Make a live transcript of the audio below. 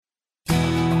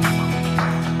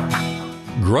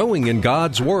growing in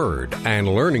God's Word and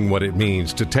learning what it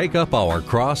means to take up our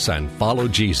cross and follow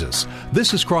Jesus.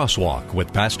 This is Crosswalk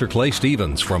with Pastor Clay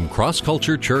Stevens from Cross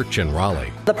Culture Church in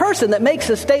Raleigh. The person that makes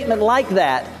a statement like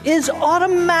that is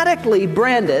automatically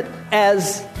branded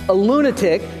as a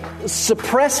lunatic,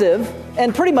 suppressive,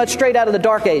 and pretty much straight out of the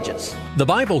Dark Ages. The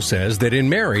Bible says that in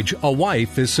marriage, a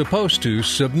wife is supposed to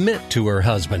submit to her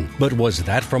husband. But was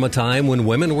that from a time when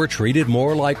women were treated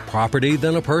more like property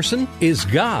than a person? Is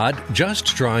God just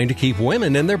trying to keep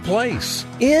women in their place?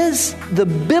 Is the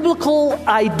biblical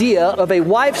idea of a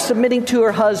wife submitting to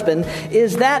her husband,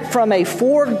 is that from a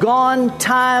foregone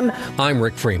time? I'm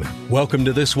Rick Freeman. Welcome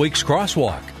to this week's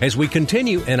Crosswalk. As we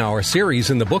continue in our series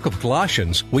in the book of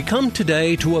Colossians, we come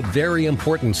today to a very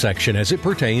important section as it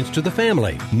pertains to the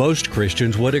family. Most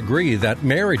Christians would agree that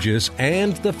marriages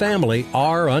and the family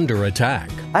are under attack.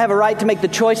 I have a right to make the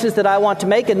choices that I want to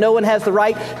make, and no one has the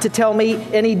right to tell me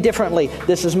any differently.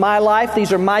 This is my life.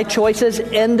 These are my choices.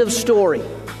 End of story.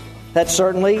 That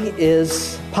certainly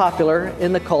is popular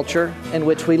in the culture in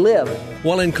which we live.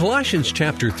 Well, in Colossians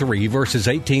chapter 3, verses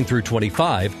 18 through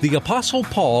 25, the Apostle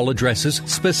Paul addresses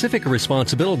specific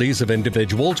responsibilities of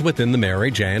individuals within the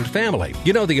marriage and family.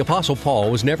 You know, the Apostle Paul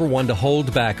was never one to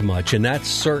hold back much, and that's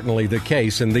certainly the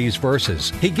case in these verses.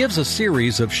 He gives a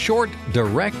series of short,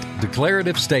 direct,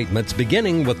 declarative statements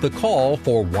beginning with the call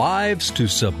for wives to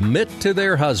submit to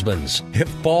their husbands.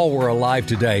 If Paul were alive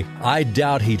today, I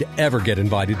doubt he'd ever get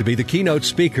invited to be the keynote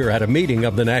speaker at a meeting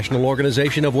of the National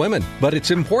Organization of Women. But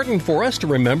it's important for us to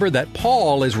remember that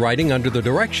Paul is writing under the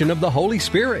direction of the Holy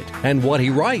Spirit, and what he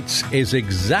writes is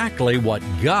exactly what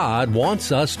God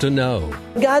wants us to know.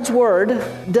 God's Word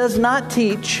does not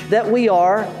teach that we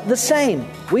are the same.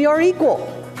 We are equal,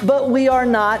 but we are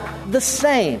not the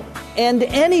same. And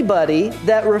anybody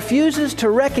that refuses to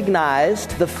recognize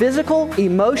the physical,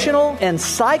 emotional, and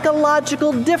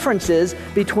psychological differences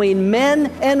between men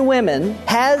and women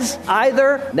has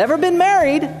either never been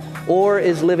married or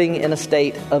is living in a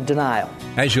state of denial.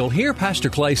 As you'll hear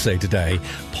Pastor Clay say today,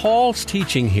 Paul's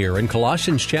teaching here in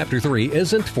Colossians chapter 3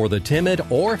 isn't for the timid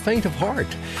or faint of heart.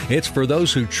 It's for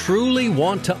those who truly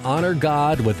want to honor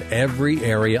God with every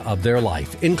area of their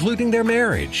life, including their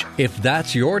marriage. If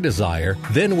that's your desire,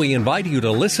 then we invite you to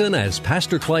listen as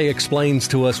Pastor Clay explains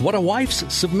to us what a wife's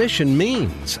submission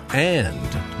means and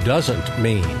doesn't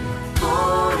mean.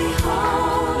 Holy,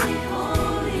 holy,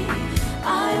 holy,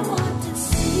 I want to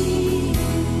see you.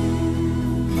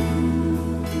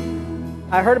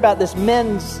 I heard about this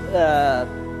men's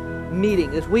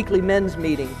meeting, this weekly men's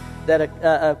meeting that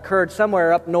occurred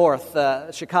somewhere up north,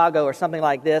 Chicago or something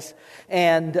like this.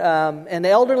 And an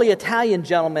elderly Italian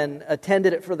gentleman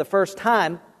attended it for the first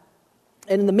time.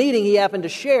 And in the meeting, he happened to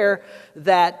share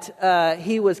that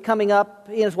he was coming up,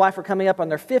 he and his wife were coming up on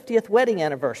their 50th wedding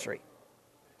anniversary.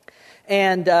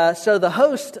 And so the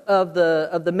host of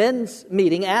the men's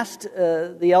meeting asked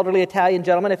the elderly Italian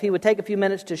gentleman if he would take a few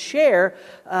minutes to share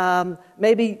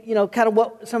maybe, kind of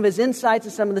what some of his insights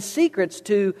and some of the secrets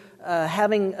to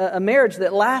having a marriage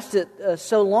that lasted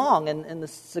so long and the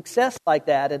success like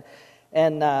that.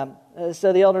 And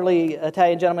so the elderly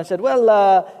Italian gentleman said, well,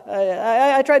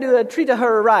 I tried to treat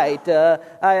her right.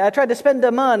 I tried to spend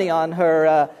the money on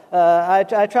her.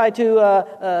 I tried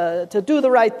to do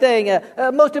the right thing.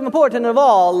 Most important of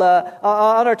all,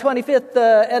 on our 25th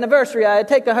anniversary, I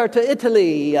take her to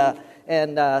Italy.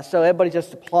 And so everybody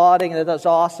just applauding. That was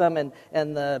awesome. And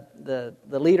the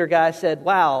leader guy said,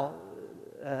 wow,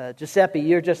 Giuseppe,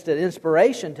 you're just an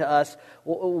inspiration to us.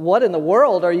 What in the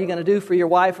world are you going to do for your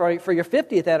wife or for your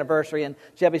 50th anniversary? And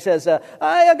Giuseppe says,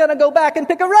 I'm going to go back and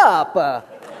pick her up.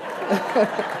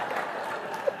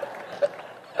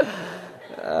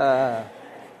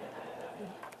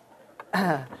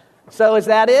 So is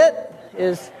that it?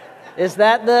 Is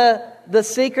that the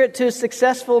secret to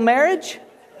successful marriage?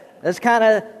 Let's kind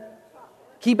of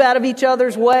keep out of each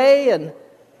other's way and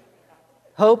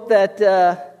hope that,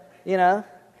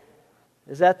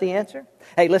 is that the answer?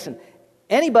 Hey, listen,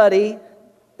 anybody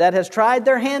that has tried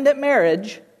their hand at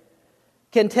marriage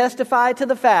can testify to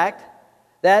the fact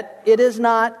that it is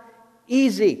not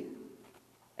easy.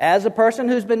 As a person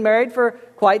who's been married for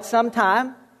quite some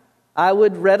time, I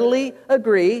would readily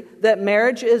agree that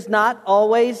marriage is not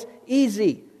always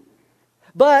easy.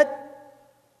 But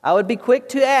I would be quick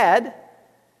to add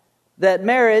that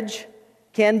marriage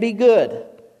can be good.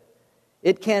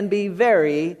 It can be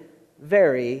very,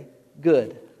 very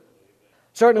good.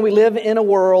 Certainly we live in a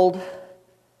world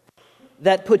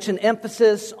that puts an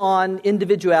emphasis on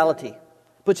individuality,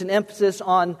 puts an emphasis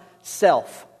on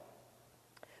self.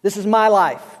 This is my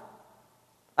life.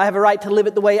 I have a right to live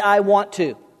it the way I want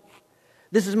to.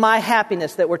 This is my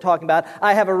happiness that we're talking about.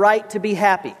 I have a right to be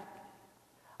happy.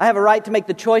 I have a right to make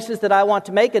the choices that I want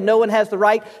to make, and no one has the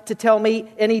right to tell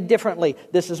me any differently.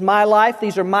 This is my life.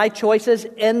 These are my choices.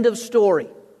 End of story.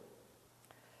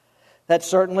 That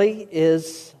certainly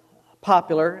is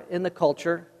popular in the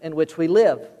culture in which we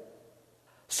live.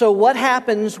 So what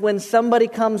happens when somebody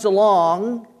comes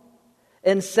along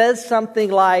and says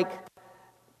something like,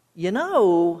 you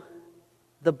know,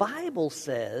 the Bible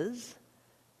says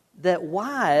that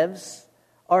wives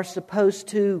are supposed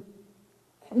to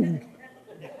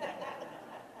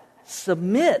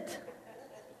submit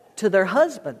to their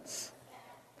husbands.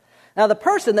 Now, the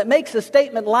person that makes a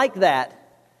statement like that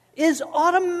is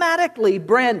automatically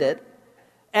branded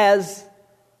as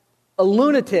a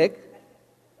lunatic,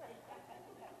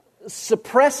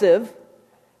 suppressive,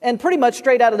 and pretty much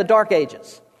straight out of the Dark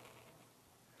Ages.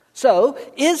 So,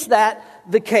 is that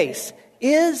the case?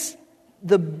 Is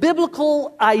the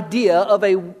biblical idea of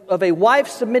a wife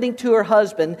submitting to her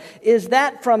husband, is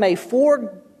that from a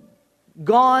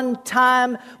foregone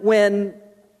time when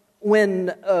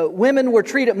women were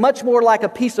treated much more like a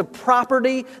piece of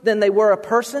property than they were a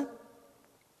person?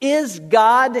 Is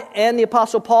God and the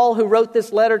Apostle Paul, who wrote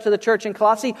this letter to the church in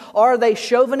Colossae, are they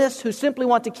chauvinists who simply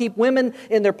want to keep women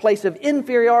in their place of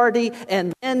inferiority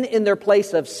and men in their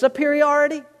place of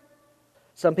superiority?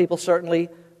 Some people certainly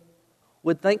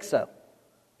would think so.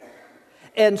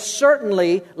 And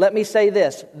certainly, let me say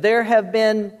this, there have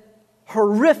been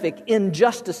horrific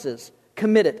injustices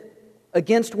committed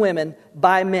against women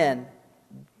by men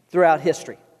throughout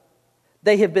history.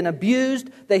 They have been abused,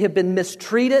 they have been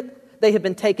mistreated, they have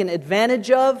been taken advantage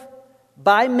of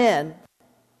by men.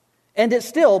 And it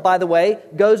still, by the way,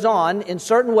 goes on in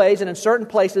certain ways and in certain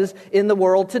places in the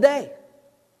world today.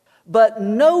 But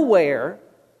nowhere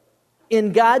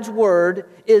in God's Word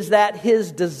is that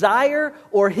His desire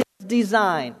or His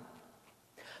design.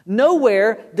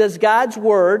 Nowhere does God's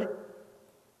Word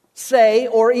say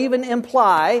or even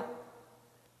imply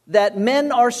that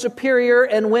men are superior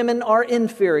and women are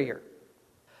inferior.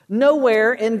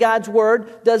 Nowhere in God's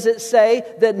Word does it say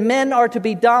that men are to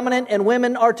be dominant and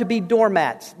women are to be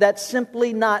doormats. That's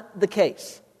simply not the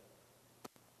case.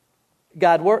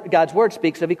 God's Word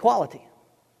speaks of equality.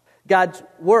 God's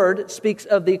Word speaks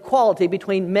of the equality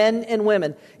between men and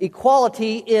women.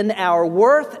 Equality in our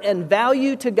worth and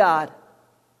value to God.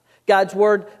 God's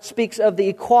Word speaks of the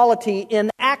equality in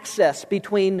access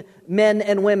between men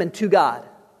and women to God.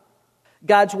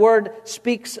 God's Word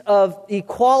speaks of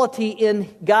equality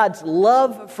in God's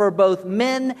love for both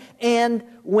men and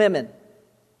women.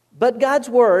 But God's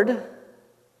Word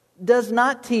does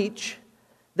not teach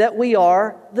that we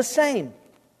are the same.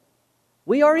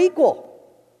 We are equal,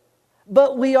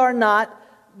 but we are not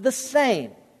the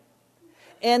same.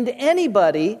 And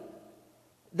anybody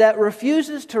that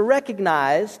refuses to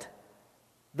recognize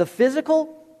the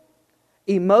physical,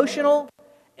 emotional,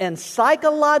 and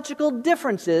psychological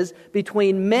differences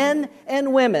between men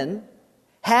and women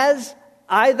has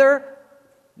either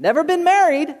never been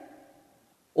married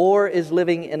or is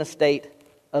living in a state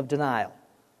of denial.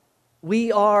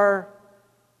 We are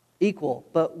equal,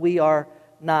 but we are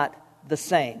not the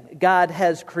same. God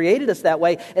has created us that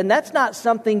way, and that's not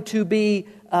something to be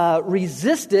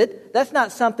resisted. That's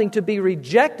not something to be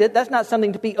rejected. That's not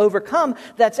something to be overcome.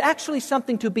 That's actually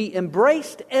something to be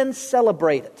embraced and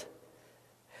celebrated.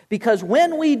 Because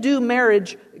when we do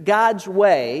marriage God's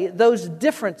way, those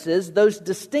differences, those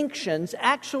distinctions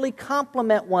actually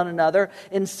complement one another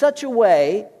in such a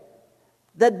way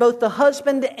that both the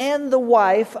husband and the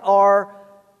wife are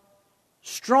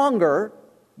stronger,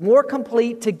 more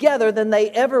complete together than they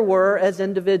ever were as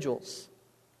individuals.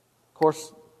 Of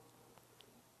course,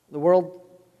 the world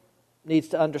needs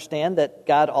to understand that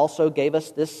God also gave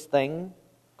us this thing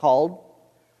called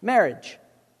marriage.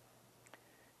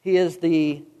 He is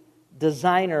the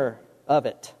designer of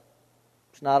it.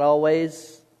 It's not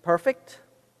always perfect,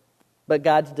 but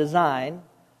God's design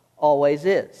always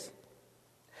is.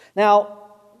 Now,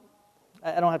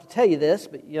 I don't have to tell you this,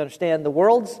 but you understand the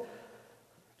world's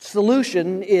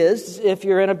solution is, if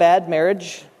you're in a bad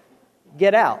marriage,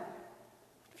 get out.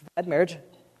 Bad marriage,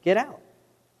 get out.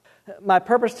 My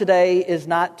purpose today is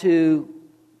not to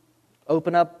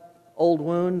open up old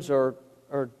wounds or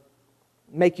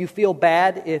make you feel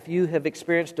bad if you have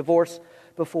experienced divorce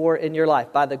before in your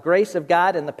life. By the grace of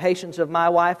God and the patience of my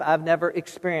wife, I've never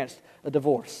experienced a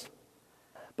divorce.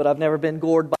 But I've never been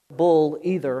gored by a bull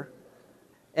either.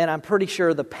 And I'm pretty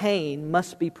sure the pain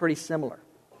must be pretty similar.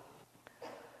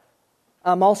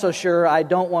 I'm also sure I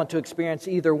don't want to experience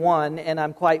either one, and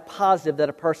I'm quite positive that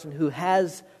a person who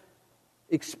has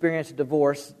experienced a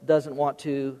divorce doesn't want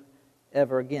to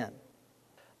ever again.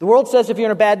 The world says if you're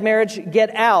in a bad marriage,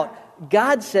 get out.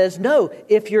 God says no,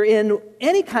 if you're in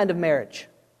any kind of marriage,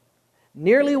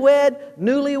 nearly wed,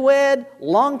 newlywed,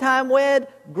 long-time wed,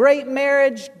 great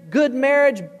marriage, good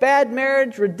marriage, bad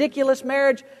marriage, ridiculous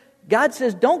marriage, God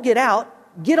says don't get out,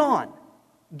 get on.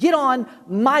 Get on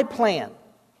my plan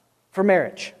for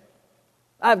marriage.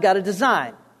 I've got a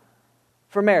design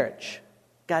for marriage.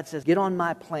 God says, get on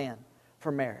my plan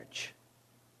for marriage.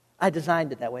 I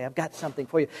designed it that way. I've got something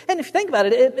for you. And if you think about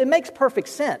it, it makes perfect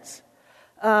sense.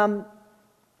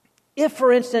 If,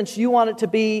 for instance, you want it to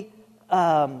be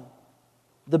the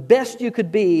best you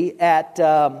could be at,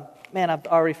 I've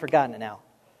already forgotten it now.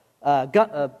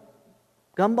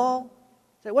 Gumball?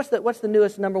 What's the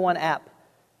newest number one app?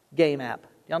 Game app.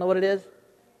 Y'all know what it is?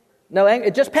 No,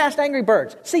 it just passed Angry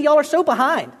Birds. See, y'all are so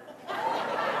behind.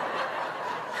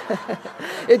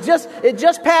 It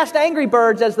just passed Angry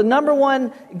Birds as the number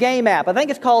one game app. I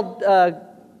think it's called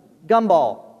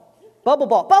Gumball. Bubble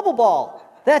Ball.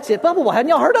 That's it, Bubble Ball. Hadn't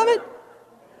y'all heard of it?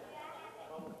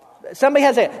 Somebody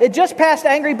has it. It just passed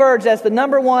Angry Birds as the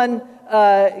number one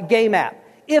game app.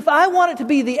 If I want it to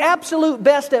be the absolute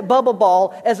best at Bubble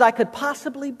Ball as I could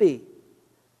possibly be,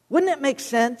 wouldn't it make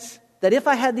sense that if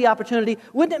I had the opportunity,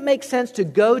 wouldn't it make sense to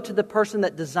go to the person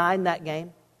that designed that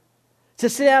game? To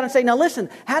sit down and say, now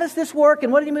listen, how does this work?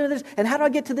 And what do you mean with this? And how do I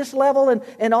get to this level?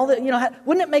 And all that,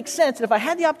 wouldn't it make sense that if I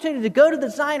had the opportunity to go to the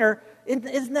designer,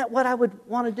 isn't that what I would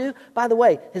want to do? By the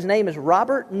way, his name is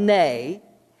Robert Ney,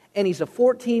 and he's a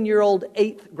 14-year-old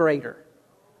 8th grader.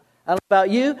 I don't know about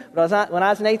you, but when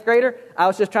I was an 8th grader, I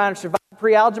was just trying to survive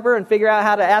pre-algebra and figure out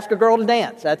how to ask a girl to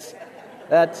dance. That's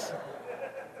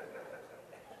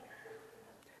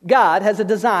God has a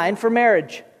design for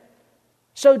marriage.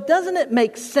 So doesn't it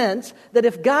make sense that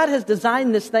if God has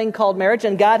designed this thing called marriage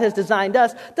and God has designed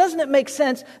us, doesn't it make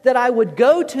sense that I would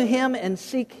go to Him and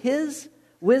seek His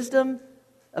wisdom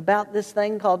about this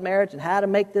thing called marriage and how to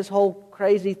make this whole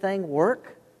crazy thing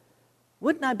work?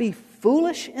 Wouldn't I be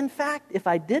foolish, in fact, if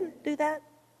I didn't do that?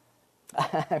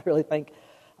 I really think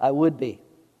I would be.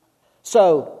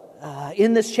 So,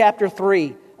 in this chapter 3,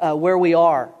 where we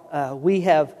are, we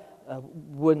have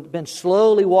been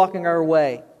slowly walking our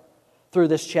way through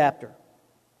this chapter.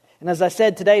 And as I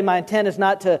said today, my intent is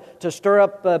not to stir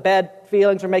up bad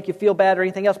feelings or make you feel bad or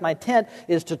anything else. My intent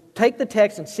is to take the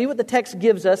text and see what the text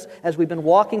gives us as we've been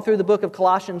walking through the book of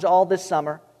Colossians all this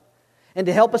summer, and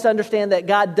to help us understand that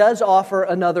God does offer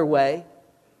another way,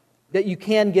 that you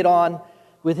can get on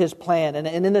with His plan.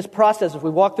 And in this process, as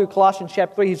we walk through Colossians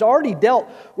chapter 3, He's already dealt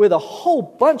with a whole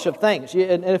bunch of things.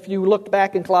 And if you looked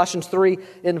back in Colossians 3,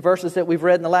 in verses that we've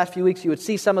read in the last few weeks, you would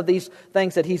see some of these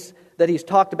things that He's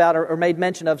talked about or made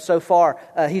mention of so far.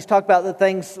 He's talked about the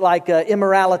things like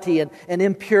immorality and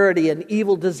impurity and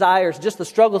evil desires, just the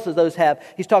struggles that those have.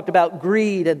 He's talked about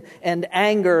greed and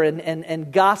anger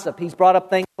and gossip. He's brought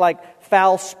up things like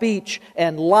foul speech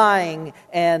and lying,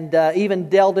 and even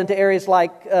delved into areas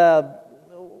like there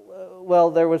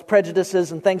was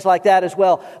prejudices and things like that as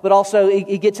well. But also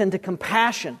he gets into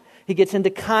compassion. He gets into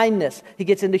kindness. He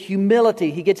gets into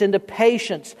humility. He gets into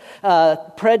patience,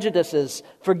 prejudices,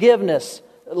 forgiveness,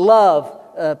 love,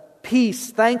 peace,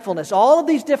 thankfulness, all of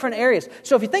these different areas.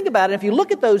 So if you think about it, if you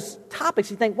look at those topics,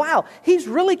 you think, wow, he's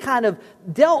really kind of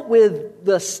dealt with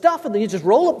the stuff, and you just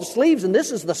roll up the sleeves, and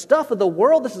this is the stuff of the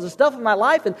world, this is the stuff of my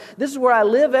life, and this is where I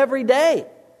live every day.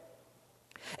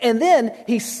 And then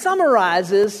he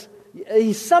summarizes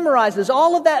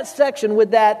all of that section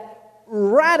with that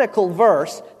radical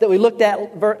verse that we looked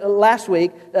at last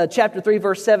week, chapter 3,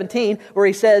 verse 17, where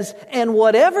he says, and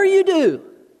whatever you do,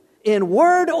 in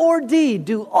word or deed,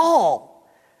 do all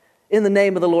in the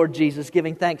name of the Lord Jesus,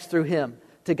 giving thanks through Him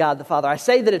to God the Father. I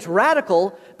say that it's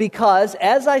radical because,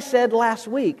 as I said last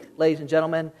week, ladies and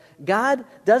gentlemen, God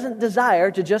doesn't desire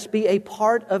to just be a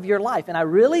part of your life. And I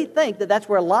really think that that's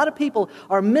where a lot of people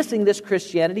are missing this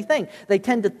Christianity thing. They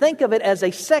tend to think of it as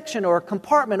a section or a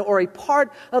compartment or a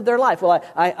part of their life. Well,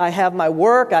 I have my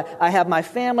work, I have my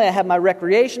family, I have my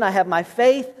recreation, I have my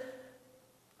faith.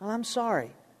 Well, I'm sorry.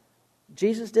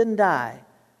 Jesus didn't die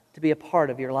to be a part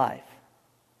of your life.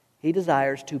 He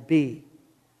desires to be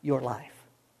your life.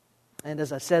 And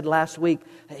as I said last week,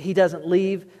 He doesn't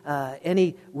leave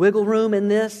any wiggle room in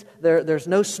this. There's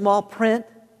no small print.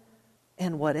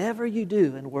 And whatever you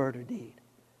do in word or deed,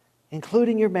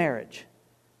 including your marriage,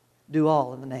 do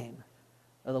all in the name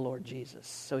of the Lord Jesus.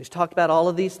 So He's talked about all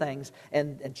of these things.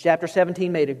 And chapter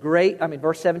 17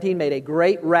 verse 17 made a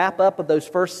great wrap up of those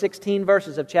first 16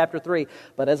 verses of chapter 3.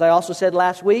 But as I also said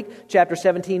last week, chapter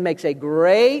 17 makes a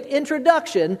great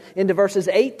introduction into verses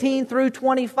 18 through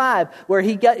 25, where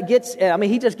he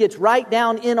just gets right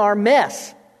down in our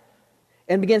mess.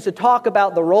 and begins to talk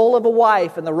about the role of a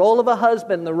wife and the role of a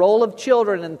husband, and the role of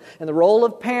children and the role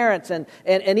of parents and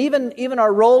even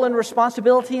our role and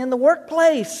responsibility in the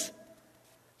workplace.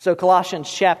 So Colossians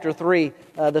chapter 3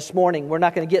 this morning, we're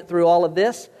not going to get through all of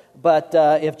this, but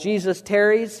if Jesus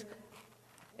tarries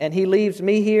and He leaves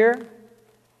me here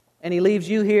and He leaves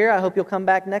you here, I hope you'll come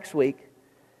back next week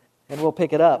and we'll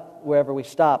pick it up wherever we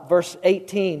stop. Verse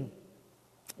 18,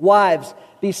 wives,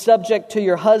 be subject to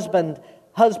your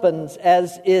husbands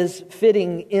as is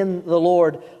fitting in the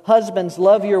Lord. Husbands,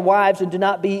 love your wives and do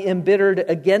not be embittered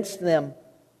against them.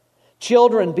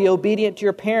 Children, be obedient to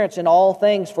your parents in all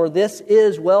things, for this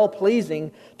is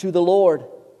well-pleasing to the Lord.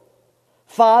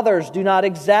 Fathers, do not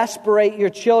exasperate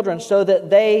your children so that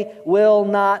they will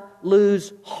not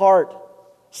lose heart.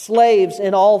 Slaves,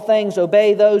 in all things,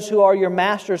 obey those who are your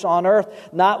masters on earth,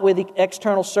 not with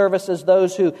external service as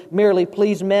those who merely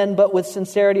please men, but with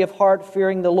sincerity of heart,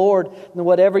 fearing the Lord. And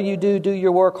whatever you do, do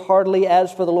your work heartily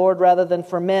as for the Lord rather than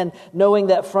for men, knowing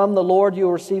that from the Lord you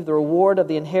will receive the reward of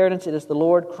the inheritance. It is the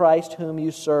Lord Christ whom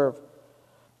you serve.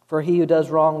 For he who does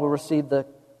wrong will receive the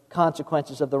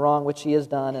consequences of the wrong which he has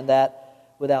done, and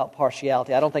that without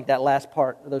partiality. I don't think that last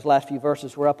part, those last few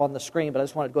verses were up on the screen, but I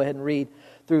just wanted to go ahead and read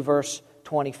through verse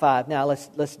 25. Now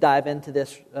let's dive into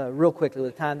this real quickly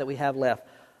with the time that we have left.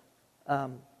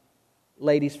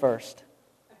 Ladies first.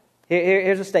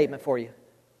 Here's a statement for you.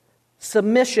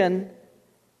 Submission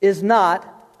is not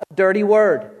a dirty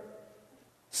word.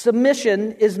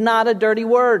 Submission is not a dirty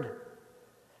word.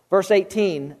 Verse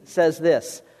 18 says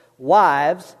this,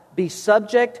 wives, be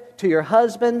subject to your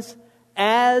husbands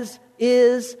as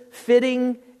is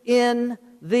fitting in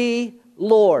the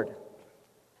Lord.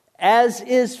 As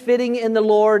is fitting in the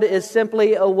Lord is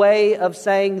simply a way of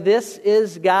saying this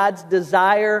is God's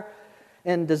desire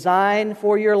and design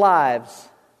for your lives,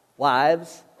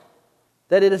 wives.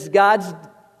 That it is God's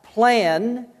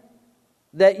plan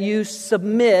that you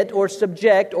submit or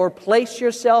subject or place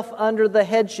yourself under the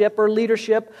headship or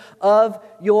leadership of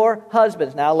your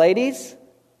husbands. Now, ladies,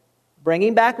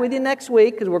 bringing back with you next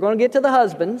week because we're going to get to the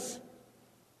husbands.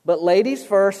 But ladies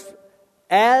first.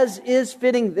 As is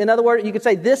fitting. In other words, you could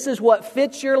say this is what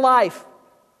fits your life.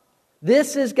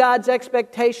 This is God's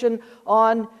expectation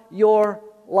on your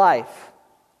life,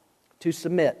 to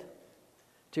submit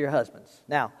to your husbands.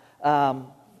 Now,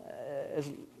 there's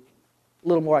a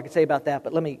little more I could say about that,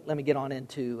 but let me get on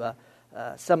into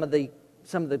some of the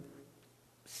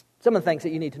things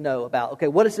that you need to know about. Okay,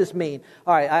 what does this mean?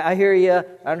 All right, I hear you,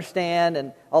 I understand,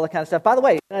 and all that kind of stuff. By the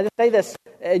way, can I just say this?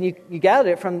 And you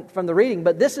gathered it from the reading,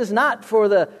 but this is not for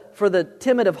the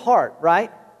timid of heart,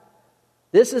 right?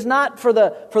 This is not for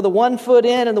the 1 foot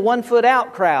in and the 1 foot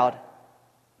out crowd.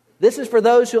 This is for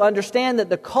those who understand that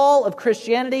the call of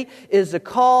Christianity is a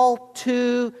call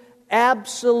to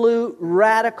absolute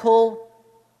radical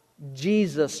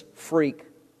Jesus freak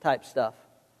type stuff.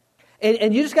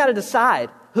 And you just got to decide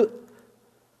who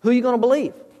are you going to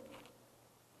believe?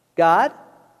 God,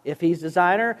 if He's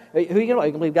designer. Who are you going to believe? Are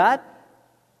you going to believe God?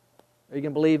 Or are you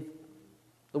going to believe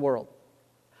the world?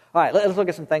 All right, let's look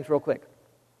at some things real quick.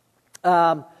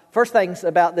 First things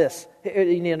about this,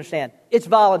 you need to understand. It's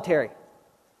voluntary.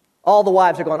 All the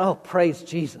wives are going, oh, praise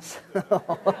Jesus.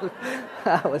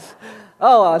 I was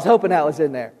hoping that was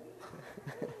in there.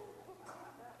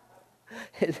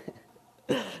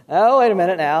 Oh, wait a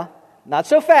minute now. Not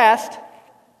so fast.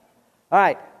 All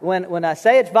right, when I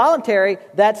say it's voluntary,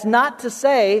 that's not to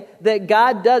say that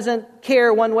God doesn't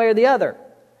care one way or the other.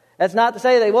 That's not to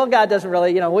say that, well, God doesn't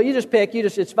really, well, you just pick,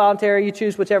 it's voluntary, you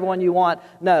choose whichever one you want.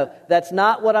 No, that's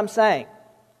not what I'm saying.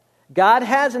 God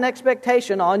has an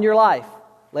expectation on your life,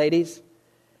 ladies.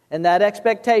 And that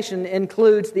expectation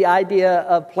includes the idea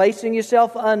of placing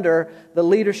yourself under the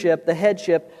leadership, the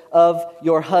headship of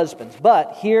your husbands.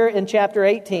 But here in chapter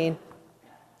 18,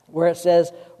 where it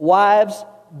says, wives,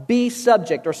 be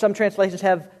subject, or some translations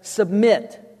have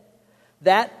submit.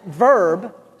 That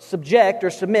verb, subject or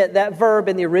submit, that verb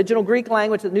in the original Greek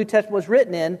language that the New Testament was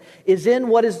written in, is in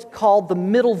what is called the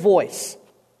middle voice.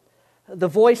 The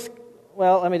voice,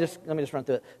 well, let me just run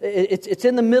through it. It's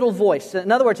in the middle voice.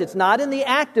 In other words, it's not in the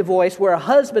active voice where a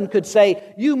husband could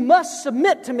say, you must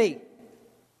submit to me.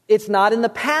 It's not in the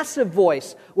passive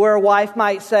voice where a wife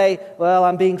might say, well,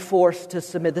 I'm being forced to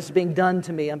submit. This is being done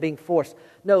to me. I'm being forced.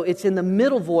 No, it's in the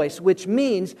middle voice, which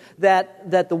means that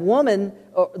the woman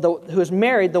who is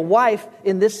married, the wife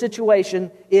in this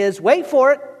situation is, wait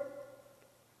for it,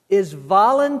 is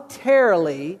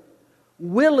voluntarily,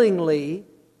 willingly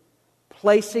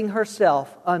placing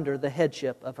herself under the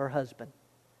headship of her husband.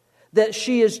 That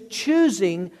she is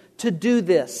choosing to do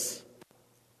this.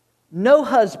 No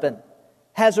husband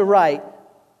has a right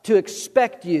to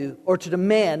expect you or to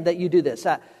demand that you do this.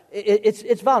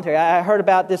 It's voluntary. I heard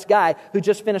about this guy who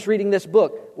just finished reading this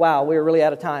book. Wow, we're really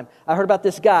out of time. I heard about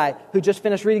this guy who just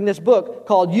finished reading this book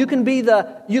called "You Can Be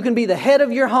the Head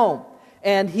of Your Home."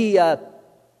 And he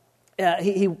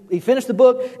finished the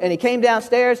book and he came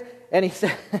downstairs and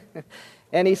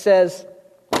he says,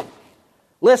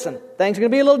 "Listen, things are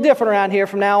going to be a little different around here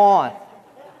from now on.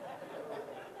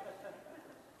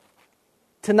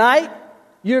 Tonight,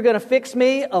 you're going to fix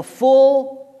me a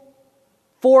full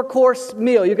 4-course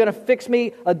meal. You're going to fix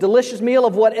me a delicious meal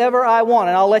of whatever I want,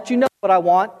 and I'll let you know what I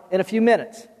want in a few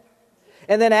minutes.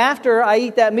 And then after I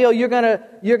eat that meal, you're going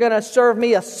to serve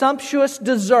me a sumptuous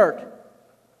dessert.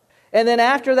 And then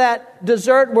after that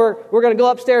dessert, we're going to go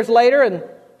upstairs later and,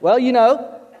 well, you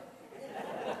know.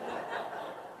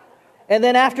 And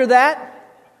then after that,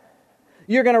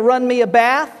 you're going to run me a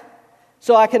bath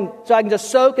so I can just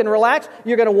soak and relax.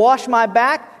 You're going to wash my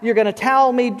back. You're going to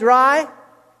towel me dry.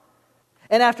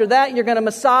 And after that, you're going to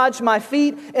massage my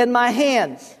feet and my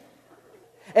hands.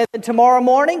 And then tomorrow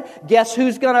morning, guess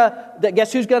who's going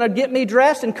to get me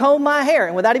dressed and comb my hair?"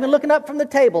 And without even looking up from the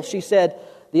table, she said,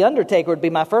 "The undertaker would be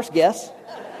my first guess."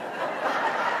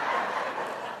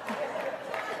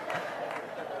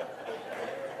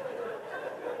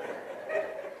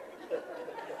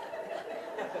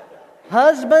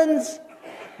 Husbands,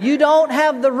 you don't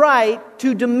have the right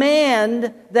to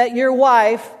demand that your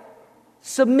wife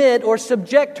submit or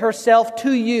subject herself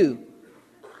to you.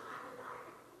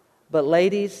 But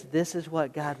ladies, this is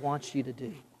what God wants you to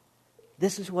do.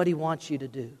 This is what He wants you to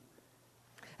do.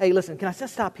 Hey, listen, can I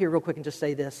just stop here real quick and just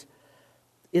say this?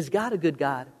 Is God a good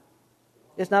God?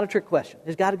 It's not a trick question.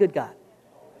 Is God a good God?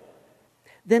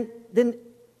 Then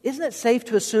isn't it safe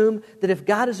to assume that if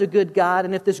God is a good God,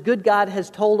 and if this good God has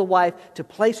told a wife to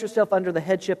place herself under the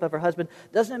headship of her husband,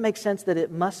 doesn't it make sense that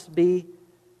it must be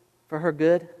for her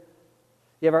good?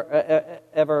 You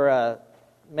ever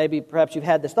maybe perhaps you've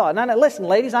had this thought. And listen,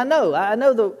 ladies, I know.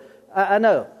 All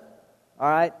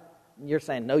right? You're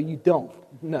saying, no, you don't.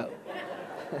 No.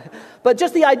 But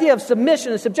just the idea of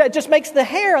submission and subject just makes the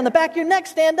hair on the back of your neck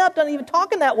stand up. Don't even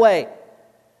talking that way,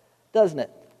 doesn't it?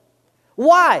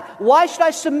 Why? Why should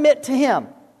I submit to Him?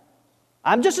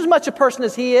 I'm just as much a person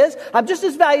as He is. I'm just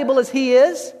as valuable as He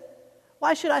is.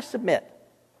 Why should I submit?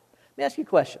 Let me ask you a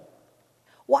question.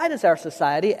 Why does our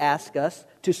society ask us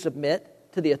to submit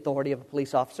to the authority of a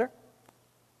police officer?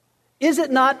 Is it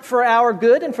not for our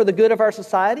good and for the good of our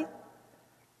society?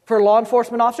 For a law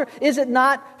enforcement officer? Is it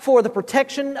not for the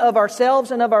protection of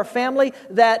ourselves and of our family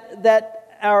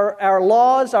that our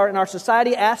laws and our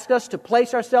society ask us to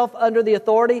place ourselves under the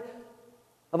authority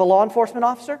of a law enforcement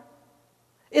officer?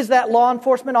 Is that law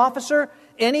enforcement officer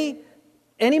any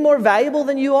more valuable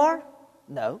than you are?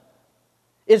 No.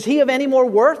 Is he of any more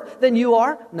worth than you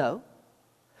are? No.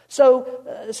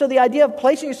 So the idea of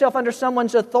placing yourself under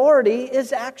someone's authority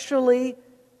is actually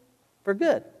for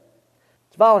good.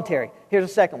 It's voluntary. Here's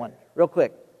a second one, real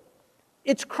quick.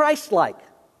 It's Christ-like.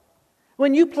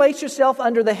 When you place yourself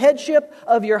under the headship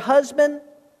of your husband,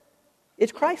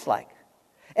 it's Christ-like.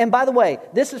 And by the way,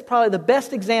 this is probably the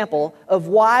best example of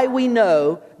why we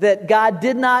know that God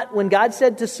did not, when God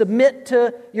said to submit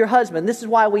to your husband, this is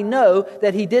why we know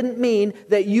that He didn't mean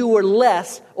that you were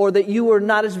less or that you were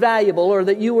not as valuable or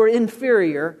that you were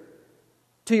inferior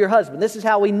to your husband. This is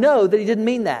how we know that He didn't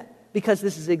mean that, because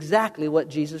this is exactly what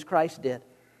Jesus Christ did.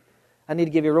 I need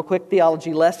to give you a real quick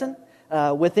theology lesson.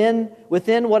 Within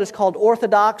what is called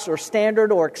orthodox or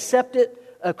standard or accepted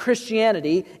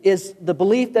Christianity is the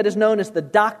belief that is known as the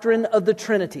doctrine of the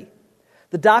Trinity.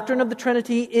 The doctrine of the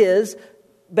Trinity is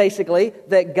basically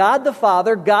that God the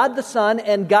Father, God the Son,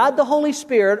 and God the Holy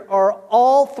Spirit are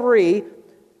all three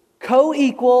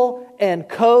co-equal and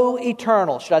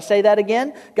co-eternal. Should I say that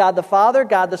again? God the Father,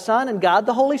 God the Son, and God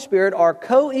the Holy Spirit are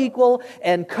co-equal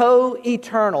and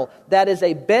co-eternal. That is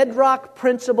a bedrock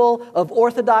principle of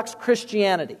Orthodox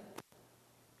Christianity.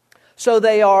 So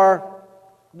they are,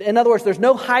 in other words, there's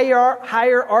no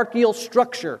hierarchical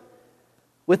structure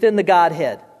within the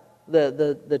Godhead,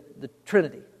 the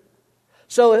Trinity.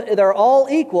 So they're all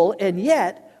equal, and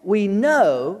yet we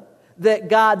know that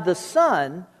God the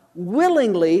Son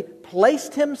willingly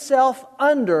placed Himself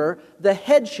under the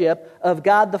headship of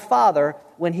God the Father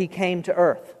when He came to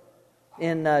earth.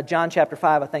 In John chapter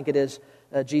 5, I think it is,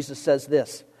 Jesus says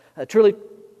this, Truly,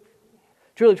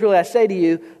 I say to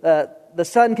you, the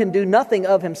Son can do nothing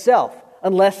of Himself,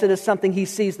 unless it is something He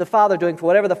sees the Father doing. For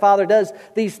whatever the Father does,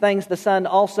 these things the Son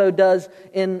also does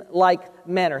in like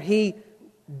manner. He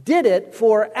did it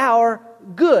for our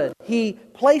good. He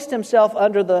placed Himself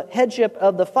under the headship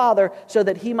of the Father so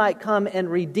that He might come and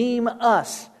redeem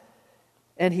us.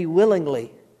 And He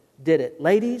willingly did it.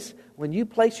 Ladies, when you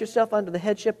place yourself under the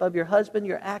headship of your husband,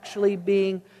 you're actually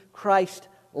being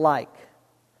Christ-like.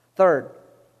 Third,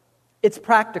 it's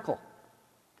practical.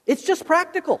 It's just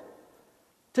practical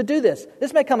to do this.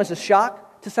 This may come as a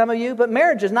shock to some of you, but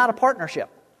marriage is not a partnership.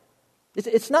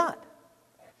 It's not.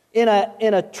 In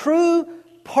a true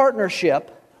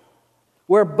partnership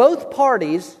where both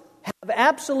parties have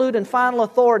absolute and final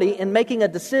authority in making a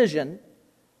decision,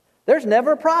 there's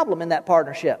never a problem in that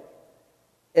partnership,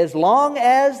 as long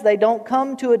as they don't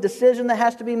come to a decision that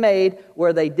has to be made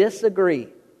where they disagree.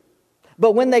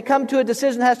 But when they come to a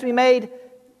decision that has to be made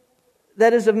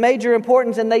that is of major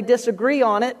importance and they disagree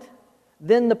on it,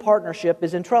 then the partnership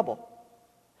is in trouble.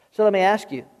 So let me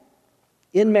ask you,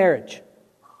 in marriage,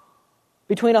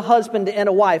 between a husband and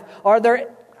a wife, are there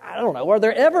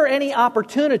ever any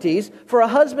opportunities for a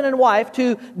husband and wife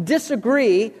to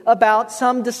disagree about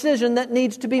some decision that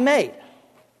needs to be made?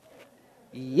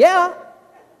 Yeah,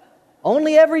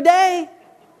 only every day.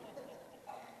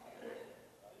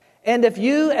 And if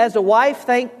you, as a wife,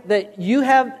 think that you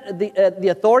have the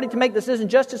authority to make the decision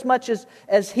just as much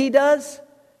as he does,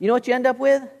 you know what you end up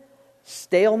with?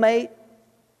 Stalemate,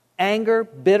 anger,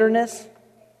 bitterness,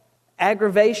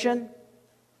 aggravation.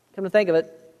 Come to think of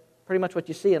it, pretty much what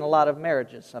you see in a lot of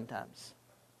marriages sometimes.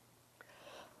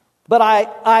 But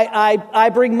I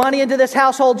bring money into this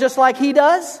household just like he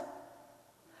does.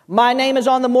 My name is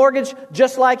on the mortgage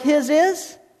just like his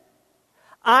is.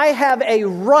 I have a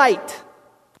right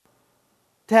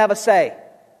to have a say.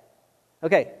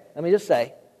 Okay, let me just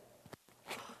say,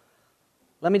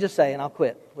 and I'll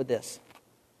quit with this.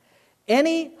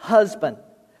 Any husband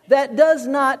that does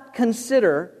not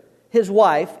consider his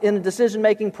wife in the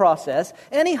decision-making process,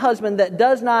 any husband that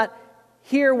does not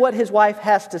hear what his wife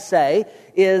has to say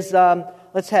is, how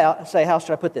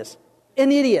should I put this?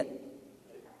 An idiot.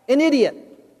 An idiot.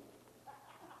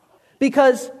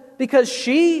 Because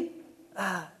she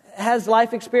has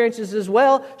life experiences as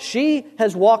well. She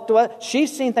has walked away.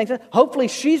 She's seen things. Hopefully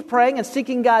she's praying and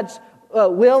seeking God's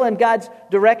will and God's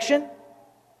direction.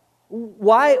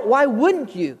 Why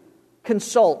wouldn't you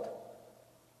consult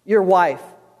your wife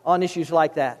on issues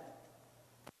like that?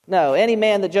 No, any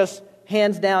man that just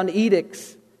hands down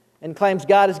edicts and claims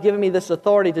God has given me this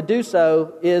authority to do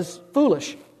so is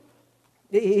foolish.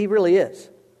 He really is.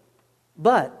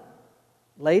 But,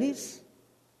 ladies,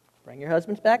 bring your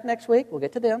husbands back next week. We'll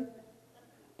get to them.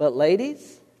 But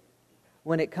ladies,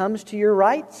 when it comes to your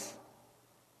rights,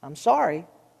 I'm sorry,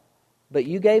 but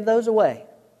you gave those away.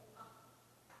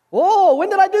 Whoa, when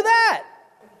did I do that?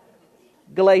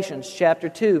 Galatians chapter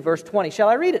 2, verse 20. Shall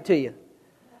I read it to you?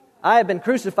 I have been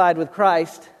crucified with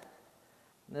Christ,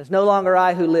 and it's no longer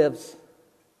I who lives,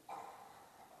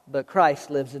 but Christ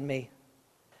lives in me.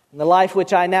 In the life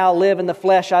which I now live in the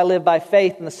flesh, I live by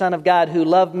faith in the Son of God who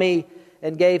loved me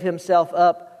and gave himself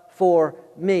up for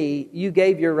me. You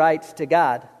gave your rights to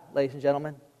God, ladies and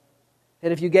gentlemen.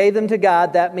 And if you gave them to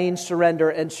God, that means surrender.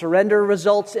 And surrender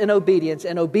results in obedience.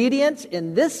 And obedience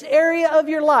in this area of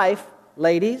your life,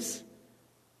 ladies,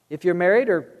 if you're married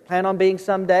or plan on being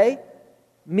someday,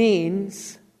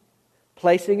 means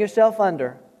placing yourself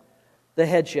under the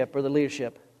headship or the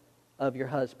leadership of your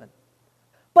husband.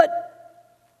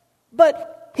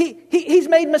 But he's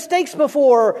made mistakes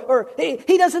before, or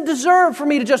he doesn't deserve for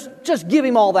me to just give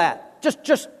him all that.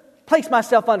 Just place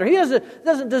myself under. He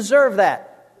doesn't deserve that.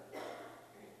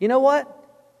 You know what?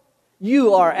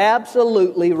 You are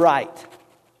absolutely right.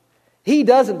 He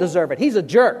doesn't deserve it. He's a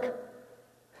jerk.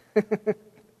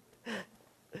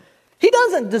 He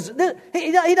doesn't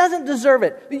deserve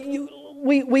it.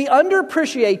 We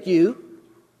underappreciate you,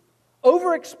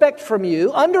 over-expect from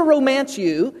you, under-romance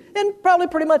you, and probably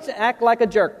pretty much act like a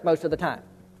jerk most of the time.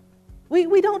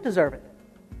 We don't deserve it.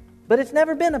 But it's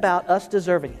never been about us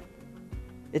deserving it.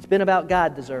 It's been about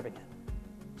God deserving it.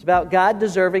 It's about God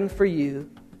deserving for you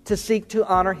to seek to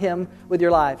honor Him with your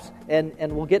lives. And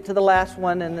we'll get to the last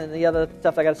one and then the other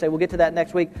stuff I got to say. We'll get to that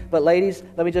next week. But ladies,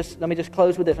 let me just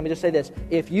close with this. Let me just say this.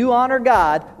 If you honor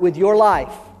God with your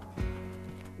life,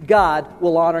 God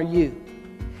will honor you.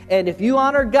 And if you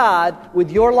honor God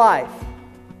with your life,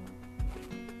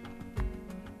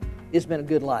 it's been a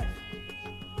good life.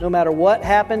 No matter what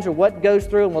happens or what goes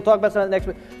through, and we'll talk about some of that next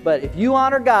week. But if you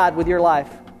honor God with your life,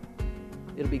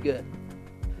 it'll be good.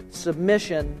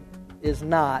 Submission is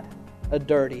not a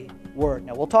dirty word.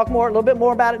 Now, we'll talk a little bit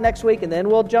more about it next week, and then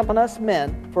we'll jump on us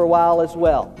men for a while as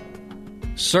well.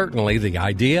 Certainly, the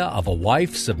idea of a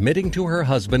wife submitting to her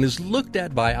husband is looked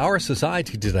at by our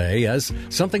society today as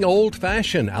something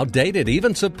old-fashioned, outdated,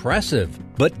 even suppressive.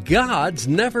 But God's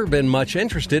never been much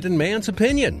interested in man's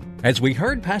opinion. As we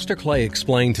heard Pastor Clay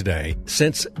explain today,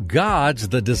 since God's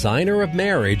the designer of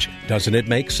marriage, doesn't it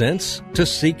make sense to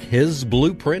seek His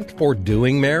blueprint for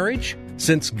doing marriage?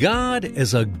 Since God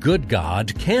is a good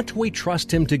God, can't we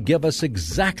trust Him to give us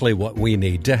exactly what we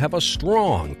need to have a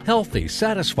strong, healthy,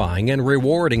 satisfying, and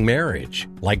rewarding marriage?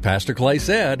 Like Pastor Clay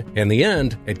said, in the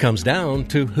end, it comes down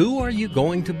to who are you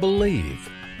going to believe,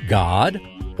 God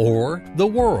or the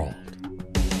world?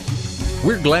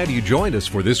 We're glad you joined us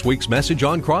for this week's message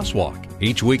on Crosswalk.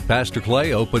 Each week, Pastor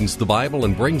Clay opens the Bible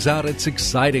and brings out its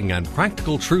exciting and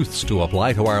practical truths to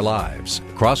apply to our lives.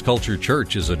 Cross Culture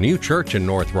Church is a new church in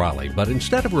North Raleigh, but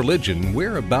instead of religion,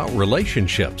 we're about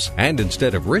relationships. And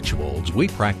instead of rituals, we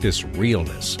practice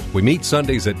realness. We meet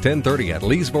Sundays at 10:30 at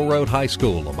Leesville Road High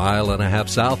School, a mile and a half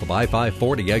south of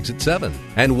I-540 Exit 7.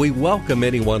 And we welcome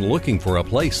anyone looking for a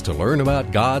place to learn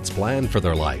about God's plan for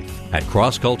their life. At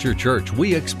Cross Culture Church,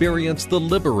 we experience the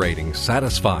liberating,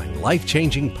 satisfying,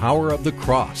 life-changing power of the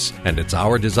cross, and it's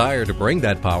our desire to bring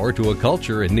that power to a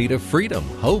culture in need of freedom,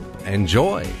 hope, and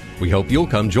joy. We hope you'll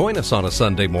come join us on a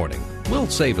Sunday morning. We'll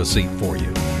save a seat for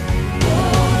you.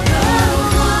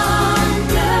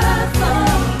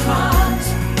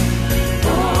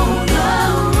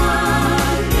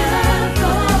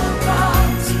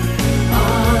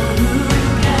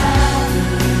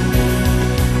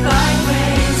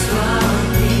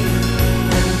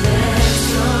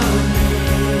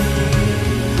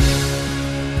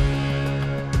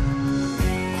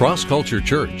 Cross Culture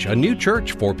Church, a new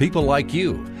church for people like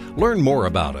you. Learn more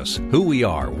about us, who we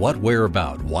are, what we're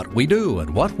about, what we do,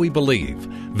 and what we believe.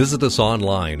 Visit us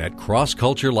online at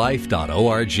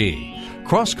crossculturelife.org.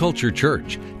 Cross Culture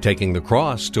Church, taking the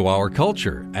cross to our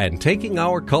culture and taking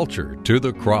our culture to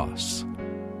the cross.